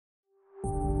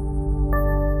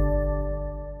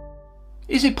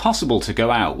Is it possible to go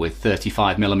out with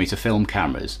 35mm film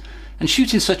cameras and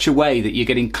shoot in such a way that you're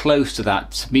getting close to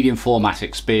that medium format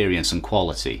experience and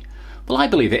quality? Well, I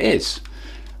believe it is.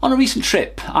 On a recent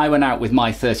trip, I went out with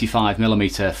my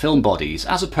 35mm film bodies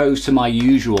as opposed to my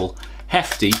usual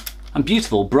hefty and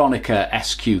beautiful Bronica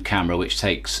SQ camera, which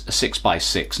takes a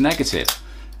 6x6 negative.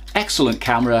 Excellent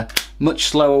camera, much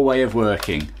slower way of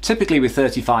working. Typically with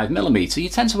 35mm you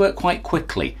tend to work quite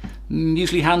quickly.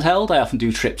 Usually handheld. I often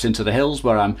do trips into the hills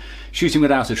where I'm shooting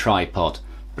without a tripod.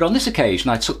 But on this occasion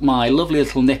I took my lovely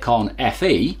little Nikon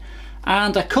FE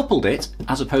and I coupled it,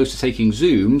 as opposed to taking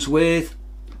zooms, with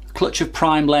a clutch of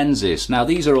prime lenses. Now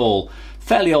these are all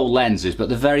fairly old lenses, but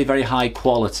they're very, very high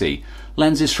quality.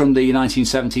 Lenses from the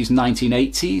 1970s and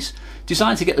 1980s,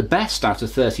 designed to get the best out of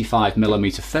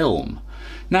 35mm film.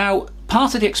 Now,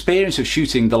 part of the experience of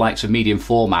shooting the likes of medium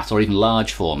format or even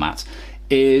large format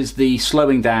is the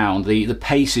slowing down. The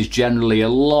pace is generally a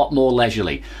lot more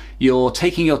leisurely. You're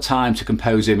taking your time to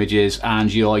compose images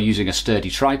and you're using a sturdy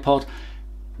tripod,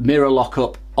 mirror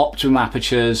lockup, optimum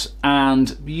apertures,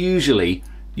 and usually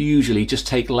just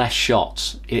take less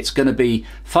shots. It's going to be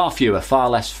far fewer, far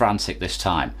less frantic this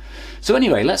time. So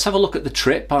anyway, let's have a look at the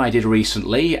trip I did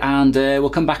recently, and we'll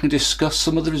come back and discuss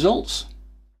some of the results.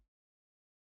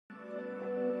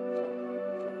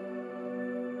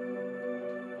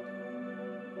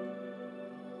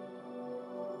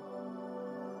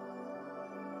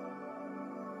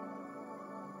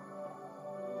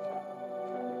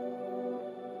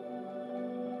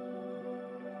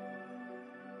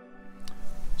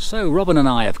 So Robin and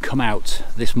I have come out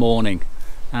this morning.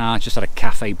 Just had a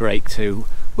cafe break to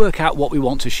work out what we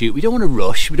want to shoot. We don't want to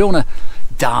rush, we don't want to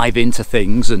dive into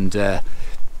things and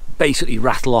basically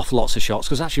rattle off lots of shots,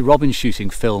 because actually Robin's shooting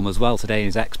film as well today in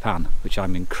his X-Pan, which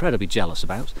I'm incredibly jealous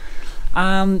about.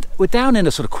 And we're down in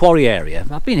a sort of quarry area.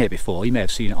 I've been here before, you may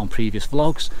have seen it on previous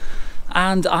vlogs.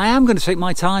 And I am going to take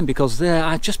my time, because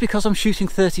just because I'm shooting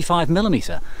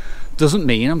 35mm doesn't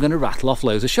mean I'm going to rattle off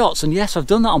loads of shots. And yes, I've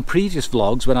done that on previous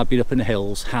vlogs when I've been up in the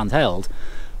hills handheld,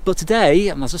 but today,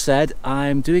 as I said,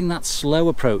 I'm doing that slow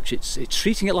approach. It's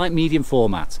treating it like medium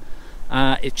format.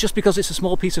 It's just because it's a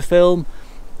small piece of film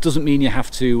doesn't mean you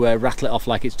have to rattle it off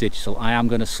like it's digital. I am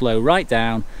going to slow right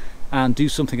down and do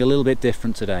something a little bit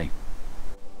different today.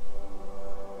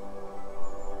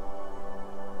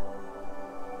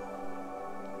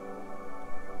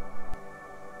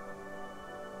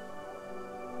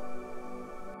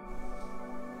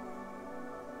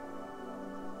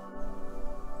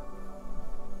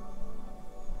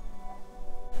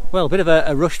 Well, a bit of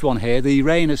a rushed one here. The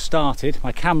rain has started,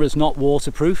 my camera's not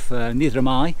waterproof, neither am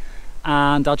I,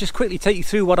 and I'll just quickly take you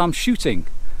through what I'm shooting.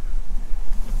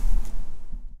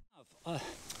 I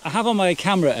have on my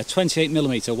camera a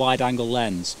 28mm wide angle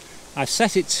lens. I've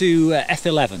set it to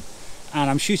f11 and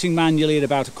I'm shooting manually at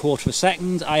about 1/4 of a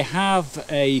second. I have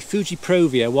a Fuji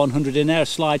Provia 100 in there, a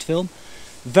slide film.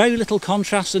 Very little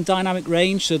contrast and dynamic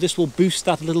range, so this will boost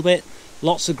that a little bit.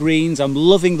 Lots of greens. I'm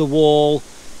loving the wall,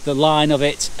 the line of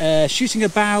it, shooting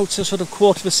about a sort of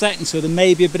 1/4 of a second, so there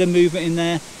may be a bit of movement in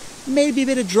there, maybe a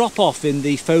bit of drop off in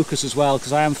the focus as well,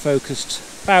 because I am focused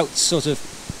about sort of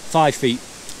 5 feet.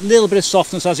 A little bit of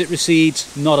softness as it recedes,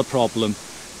 not a problem.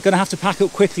 Gonna have to pack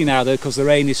up quickly now though, because the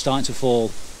rain is starting to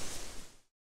fall.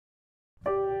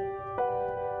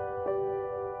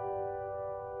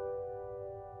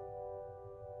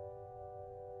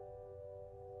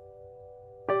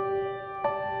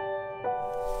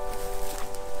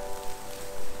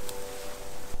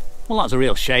 Well, that's a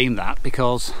real shame, that,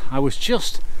 because I was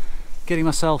just getting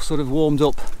myself sort of warmed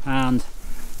up and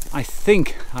I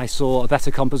think I saw a better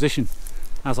composition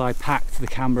as I packed the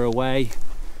camera away,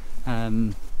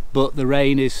 but the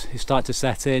rain is starting to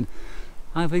set in.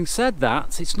 Having said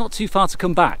that, it's not too far to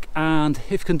come back, and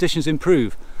if conditions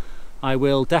improve I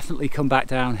will definitely come back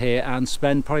down here and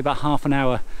spend probably about half an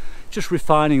hour just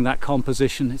refining that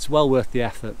composition. It's well worth the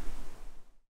effort.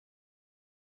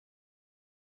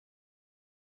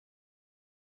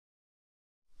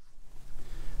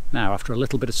 Now, after a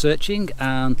little bit of searching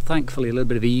and thankfully a little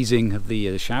bit of easing of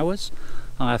the showers,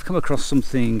 I've come across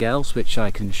something else which I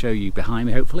can show you behind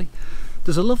me hopefully.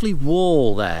 There's a lovely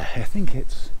wall there. I think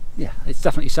it's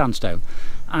definitely sandstone,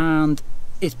 and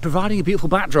it's providing a beautiful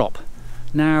backdrop.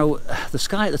 Now, the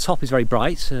sky at the top is very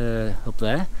bright up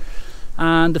there,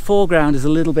 and the foreground is a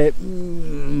little bit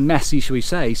messy, shall we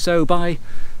say. So by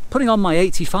putting on my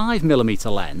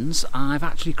 85mm lens, I've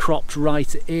actually cropped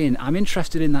right in. I'm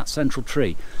interested in that central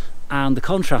tree and the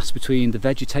contrast between the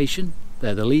vegetation,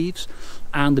 the leaves,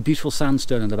 and the beautiful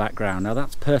sandstone in the background. Now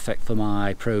that's perfect for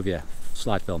my Provia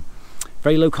slide film.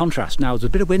 Very low contrast. Now there's a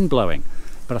bit of wind blowing,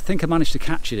 but I think I managed to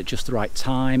catch it at just the right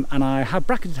time, and I have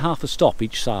bracketed half a stop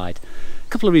each side. A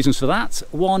couple of reasons for that.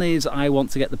 One is I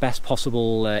want to get the best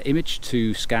possible image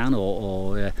to scan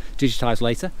or digitize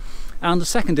later, and the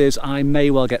second is I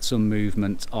may well get some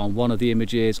movement on one of the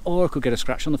images, or I could get a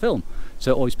scratch on the film,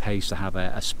 so it always pays to have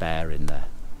a spare in there.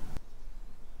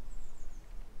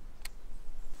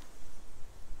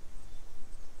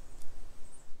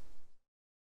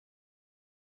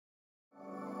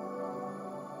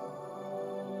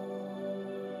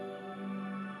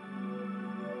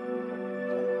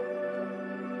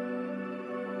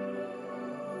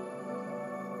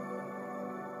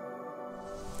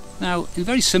 Now, in a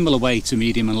very similar way to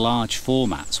medium and large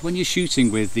formats, when you're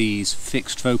shooting with these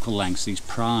fixed focal lengths, these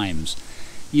primes,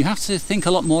 you have to think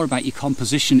a lot more about your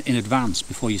composition in advance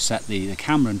before you set the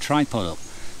camera and tripod up,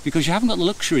 because you haven't got the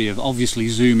luxury of obviously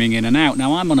zooming in and out.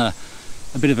 Now, I'm on a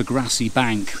bit of a grassy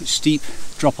bank, steep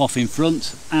drop off in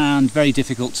front and very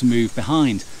difficult to move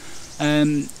behind.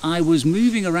 I was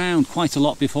moving around quite a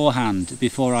lot beforehand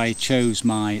before I chose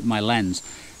my lens.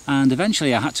 And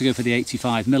eventually I had to go for the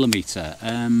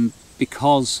 85mm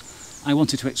because I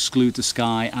wanted to exclude the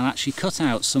sky and actually cut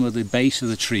out some of the base of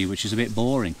the tree, which is a bit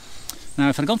boring. Now,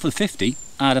 if I'd gone for the 50,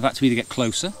 I'd have had to either get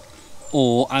closer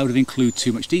or I would have included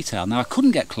too much detail. Now, I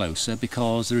couldn't get closer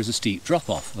because there is a steep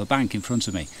drop-off of a bank in front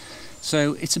of me.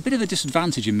 So it's a bit of a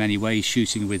disadvantage in many ways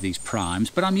shooting with these primes,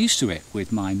 but I'm used to it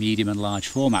with my medium and large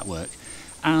format work.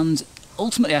 And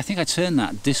ultimately, I think I turned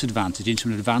that disadvantage into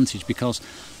an advantage, because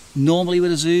normally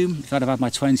with a zoom, if I'd have had my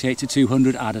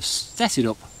 28-200, I'd have set it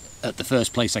up at the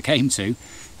first place I came to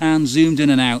and zoomed in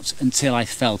and out until I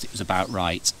felt it was about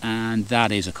right, and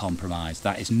that is a compromise.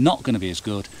 That is not going to be as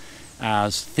good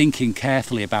as thinking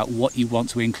carefully about what you want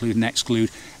to include and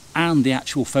exclude, and the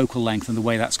actual focal length and the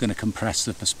way that's going to compress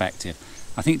the perspective.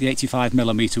 I think the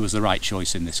 85mm was the right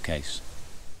choice in this case.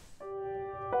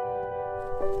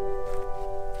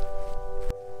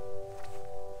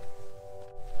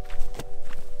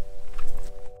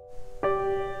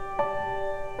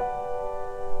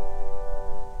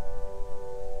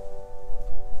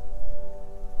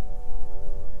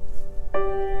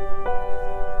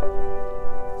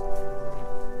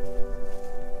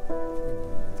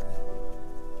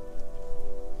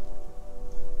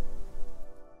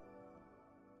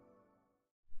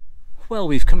 Well,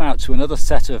 we've come out to another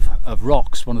set of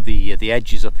rocks, one of the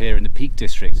edges up here in the Peak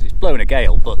District. It's blowing a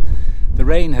gale, but the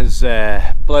rain has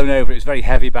blown over. It was very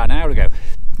heavy about an hour ago.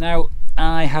 Now,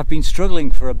 I have been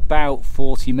struggling for about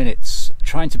 40 minutes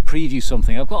trying to preview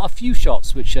something. I've got a few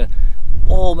shots which are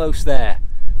almost there,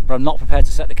 but I'm not prepared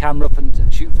to set the camera up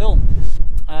and shoot film.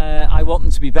 I want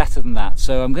them to be better than that,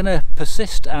 so I'm going to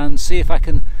persist and see if I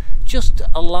can just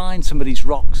align some of these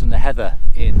rocks and the heather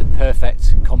in the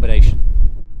perfect combination.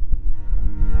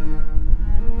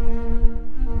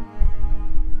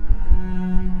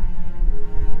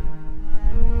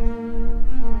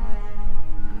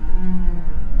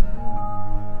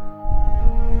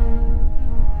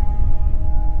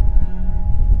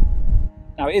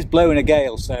 Now, it is blowing a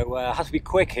gale, so I have to be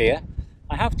quick here.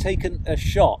 I have taken a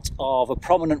shot of a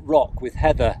prominent rock with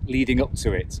heather leading up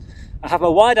to it. I have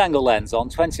a wide angle lens on,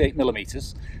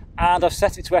 28mm, and I've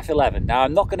set it to f11. Now,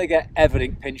 I'm not going to get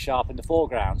everything pin sharp in the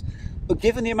foreground, but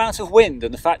given the amount of wind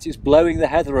and the fact it's blowing the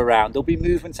heather around, there'll be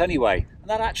movement anyway, and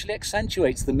that actually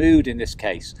accentuates the mood in this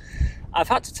case. I've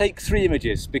had to take 3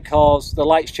 images because the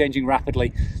light's changing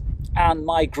rapidly, and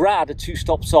my grad at 2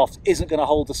 stops off isn't going to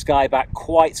hold the sky back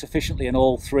quite sufficiently in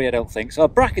all 3, I don't think. So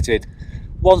I've bracketed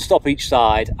 1 stop each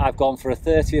side. I've gone for a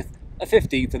 30th, a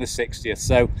 15th and a 60th.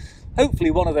 So hopefully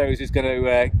one of those is going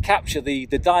to capture the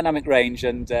dynamic range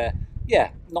and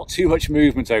yeah, not too much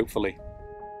movement hopefully.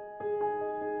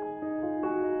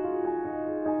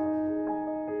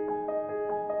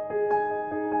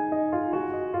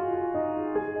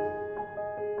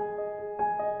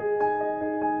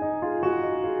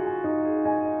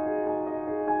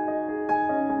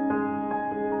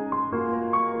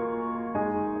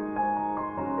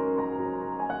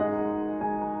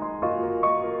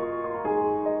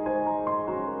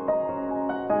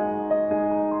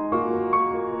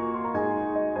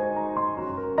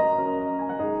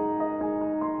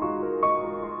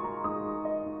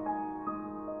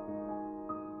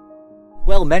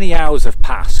 Well, many hours have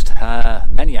passed,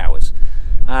 many hours.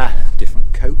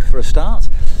 Different coat for a start.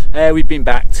 We've been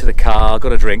back to the car,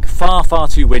 got a drink. Far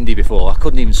too windy before. I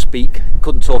couldn't even speak,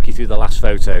 couldn't talk you through the last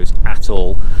photos at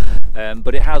all.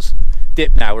 But it has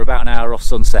dipped now. We're about an hour off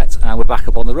sunset and we're back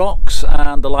up on the rocks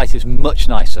and the light is much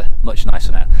nicer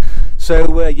now.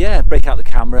 So yeah, break out the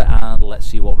camera and let's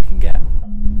see what we can get.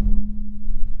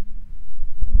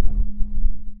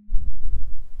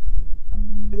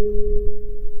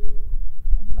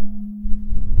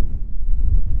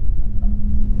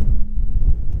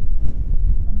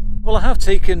 Well, I have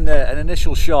taken an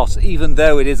initial shot, even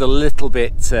though it is a little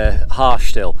bit harsh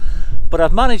still, but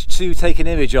I've managed to take an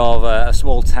image of a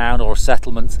small town or a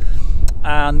settlement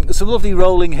and some lovely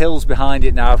rolling hills behind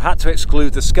it. Now, I've had to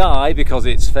exclude the sky because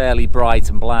it's fairly bright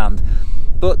and bland,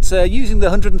 but using the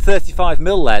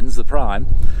 135mm lens, the prime,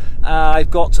 I've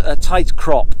got a tight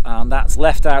crop, and that's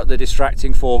left out the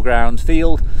distracting foreground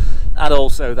field and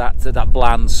also that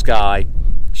bland sky.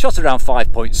 Shot around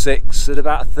 5.6 at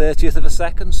about a 30th of a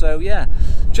second, so yeah,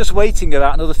 just waiting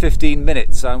about another 15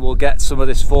 minutes and we'll get some of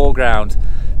this foreground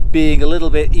being a little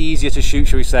bit easier to shoot,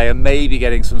 shall we say, and maybe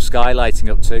getting some skylighting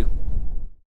up too.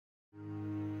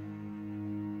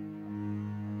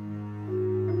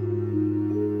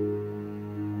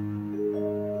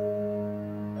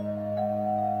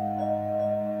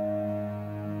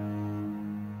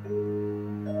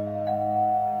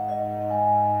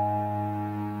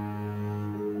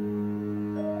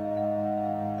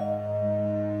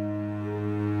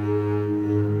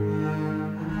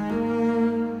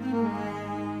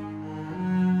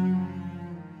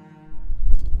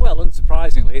 Well,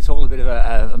 unsurprisingly, it's all a bit of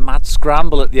a mad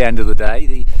scramble at the end of the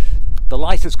day. The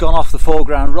light has gone off the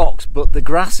foreground rocks, but the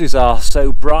grasses are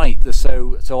so bright, they're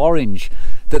so orange,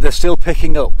 that they're still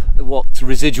picking up what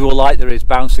residual light there is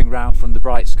bouncing around from the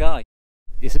bright sky.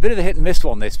 It's a bit of a hit and miss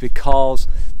on this because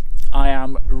I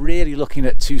am really looking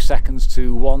at 2 seconds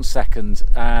to 1 second,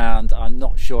 and I'm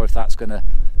not sure if that's going to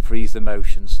freeze the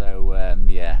motion. So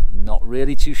yeah, not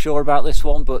really too sure about this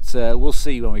one, but we'll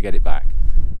see when we get it back.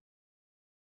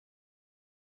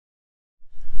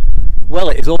 Well,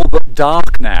 it is all but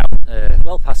dark now,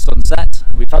 well past sunset.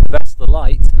 We've had the best of the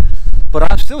light,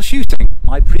 but I'm still shooting.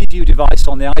 My preview device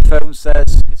on the iPhone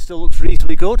says it still looks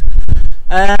reasonably good,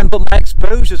 but my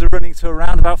exposures are running to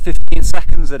around about 15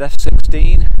 seconds at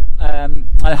f/16. I'm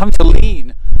having to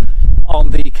lean on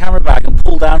the camera bag and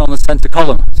pull down on the centre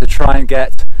column to try and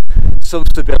get some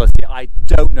stability. I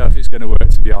don't know if it's going to work,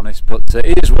 to be honest, but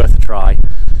it is worth a try.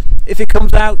 If it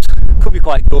comes out, it could be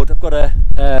quite good. I've got a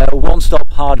one-stop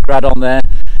hard grad on there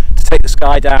to take the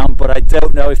sky down, but I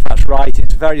don't know if that's right.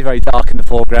 It's very, very dark in the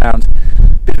foreground.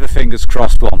 Bit of a fingers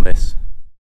crossed on this.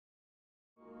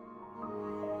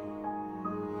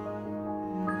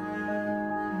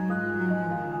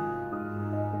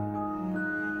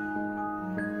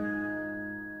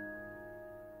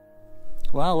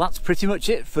 Well, that's pretty much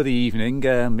it for the evening.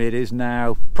 It is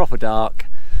now proper dark,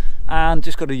 and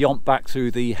just got to yomp back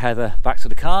through the heather back to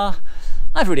the car.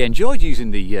 I've really enjoyed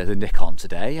using the Nikon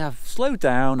today. I've slowed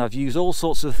down, I've used all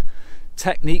sorts of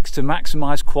techniques to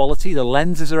maximise quality. The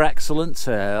lenses are excellent,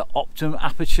 optimum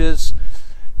apertures,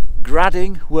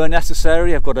 gradding where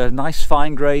necessary. I've got a nice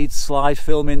fine grade slide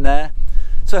film in there.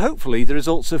 So hopefully the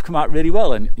results have come out really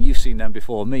well, and you've seen them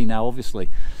before me now, obviously.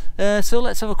 So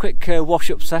let's have a quick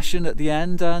wash up session at the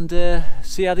end and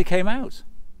see how they came out.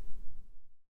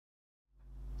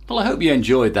 Well, I hope you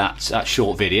enjoyed that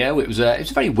short video. It was a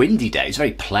very windy day. It's a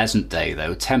very pleasant day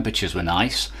though. Temperatures were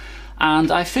nice,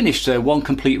 and I finished one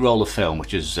complete roll of film,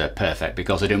 which is perfect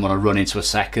because I didn't want to run into a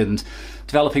second,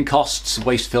 developing costs,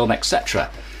 waste film, etc.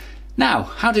 Now,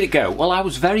 how did it go? Well, I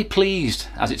was very pleased,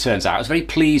 as it turns out. I was very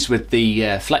pleased with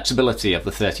the flexibility of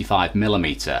the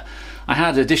 35mm. I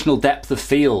had additional depth of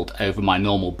field over my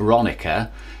normal Bronica,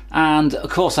 and of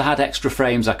course I had extra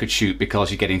frames I could shoot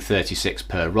because you're getting 36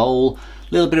 per roll.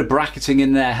 A little bit of bracketing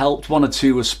in there helped. 1 or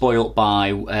 2 was spoilt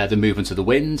by the movement of the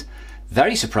wind.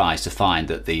 Very surprised to find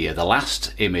that the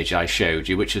last image I showed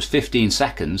you, which was 15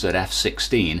 seconds at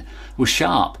f/16, was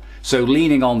sharp. So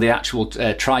leaning on the actual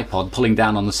tripod, pulling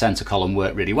down on the centre column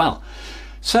worked really well.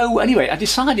 So anyway, I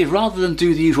decided rather than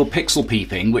do the usual pixel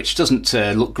peeping, which doesn't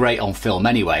look great on film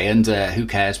anyway, and who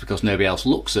cares because nobody else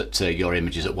looks at your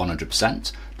images at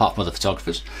 100%, apart from other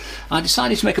photographers, I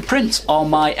decided to make a print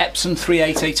on my Epson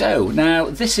 3880. Now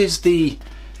this is the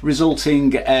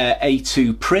resulting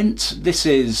A2 print. This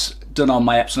is done on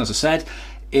my Epson, as I said.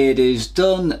 It is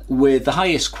done with the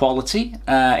highest quality.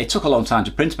 It took a long time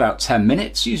to print, about 10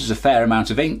 minutes, uses a fair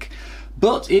amount of ink,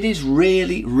 but it is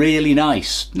really, really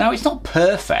nice. Now, it's not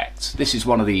perfect. This is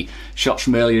one of the shots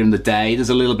from earlier in the day. There's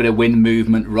a little bit of wind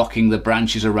movement rocking the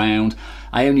branches around.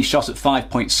 I only shot at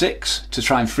 5.6 to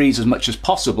try and freeze as much as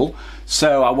possible,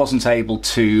 so I wasn't able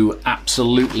to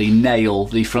absolutely nail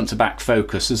the front to back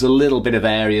focus. There's a little bit of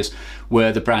areas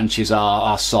where the branches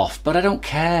are soft, but I don't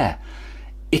care.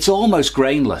 It's almost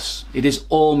grainless. It is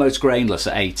almost grainless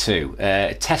at A2,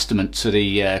 a testament to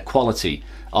the quality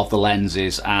of the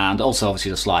lenses, and also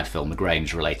obviously the slide film. The grain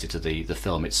is related to the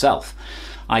film itself.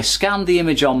 I scanned the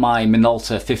image on my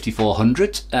Minolta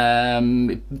 5400,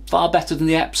 far better than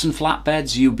the Epson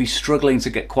flatbeds. You'll be struggling to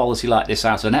get quality like this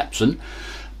out of an Epson.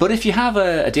 But if you have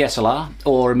a DSLR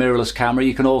or a mirrorless camera,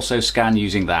 you can also scan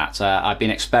using that. I've been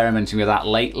experimenting with that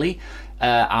lately.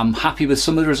 I'm happy with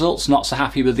some of the results, not so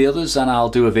happy with the others, and I'll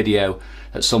do a video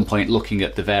at some point looking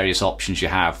at the various options you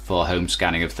have for home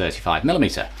scanning of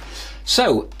 35mm.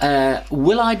 So,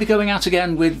 will I be going out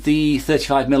again with the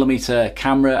 35mm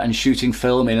camera and shooting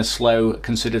film in a slow,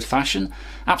 considered fashion?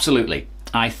 Absolutely.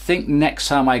 I think next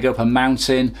time I go up a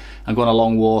mountain and go on a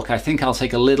long walk, I think I'll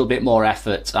take a little bit more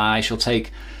effort. I shall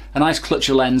take a nice clutch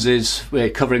of lenses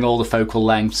covering all the focal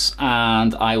lengths,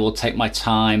 and I will take my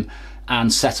time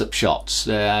and set up shots.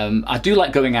 I do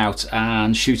like going out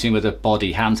and shooting with a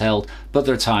body handheld, but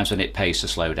there are times when it pays to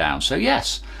slow down. So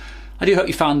yes, I do hope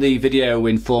you found the video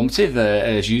informative,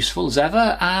 as useful as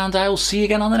ever, and I will see you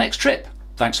again on the next trip.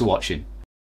 Thanks for watching.